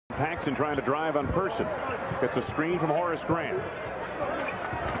Paxson trying to drive on Person. It's a screen from Horace Grant.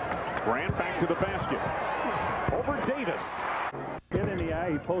 Grant back to the basket. Over Davis. Hit in the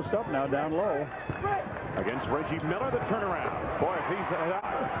eye. He posts up now down low. Against Reggie Miller, the turnaround. Boy, if he's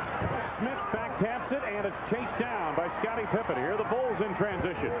Smith back taps it, and it's chased down by Scottie Pippen. Here are the Bulls in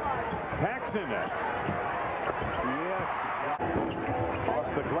transition. Paxson. Yes. Off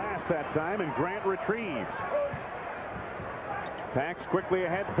the glass that time, and Grant retrieves. Pax quickly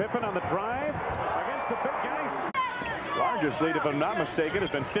ahead. Pippen on the drive against the big guy. Largest lead, if I'm not mistaken,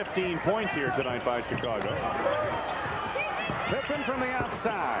 has been 15 points here tonight by Chicago. Pippen from the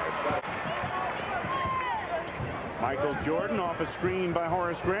outside. Michael Jordan off a screen by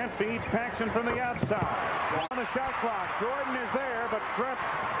Horace Grant. Feeds Paxson from the outside. On the shot clock. Jordan is there, but Trent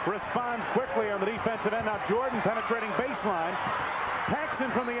responds quickly on the defensive end. Now Jordan penetrating baseline.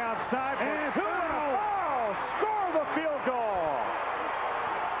 Paxson from the outside. And score the field goal.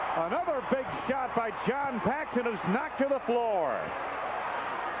 Another big shot by John Paxson, who's knocked to the floor.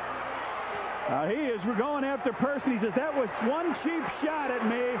 We're going after Person. He says, that was one cheap shot at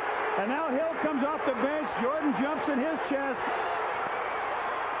me. And now Hill comes off the bench. Jordan jumps in his chest.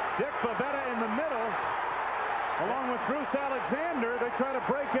 Dick Bavetta in the middle, along with Bruce Alexander. They try to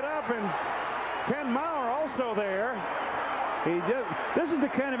break it up, and Ken Maurer also there. This is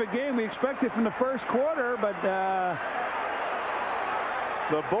the kind of a game we expected from the first quarter, but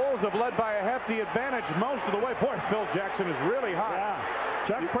the Bulls have led by a hefty advantage most of the way. Boy, Phil Jackson is really hot. Yeah.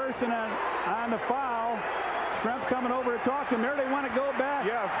 Chuck Person on the foul. Trump coming over to talk to him. There they want to go back.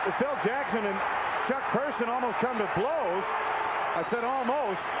 Yeah, Phil Jackson and Chuck Person almost come to blows. I said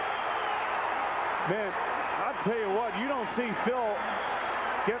almost. Man, I'll tell you what, you don't see Phil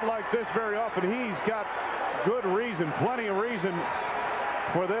get like this very often. He's got good reason, plenty of reason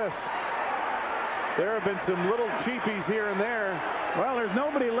for this. There have been some little cheapies here and there. Well, there's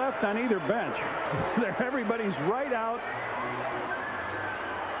nobody left on either bench. Everybody's right out.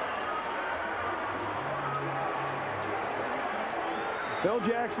 Phil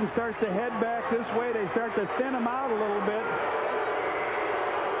Jackson starts to head back this way. They start to thin him out a little bit.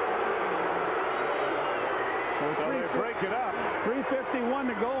 So they break it up.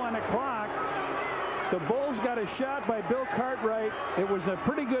 3:51 to go on the clock. The Bulls got a shot by Bill Cartwright. It was a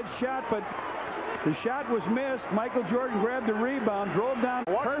pretty good shot, but the shot was missed. Michael Jordan grabbed the rebound, drove down.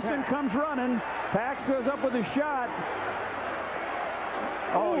 Person comes running. Pax goes up with a shot.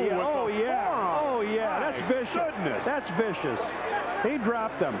 Oh, yeah. Oh, yeah. Oh, yeah. That's vicious. Goodness. That's vicious. He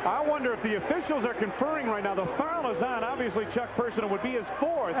dropped them. I wonder if the officials are conferring right now. The foul is on. Obviously, Chuck Person would be his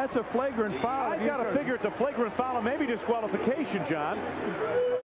fourth. That's a flagrant foul. I got to figure it's a flagrant foul and maybe disqualification, John.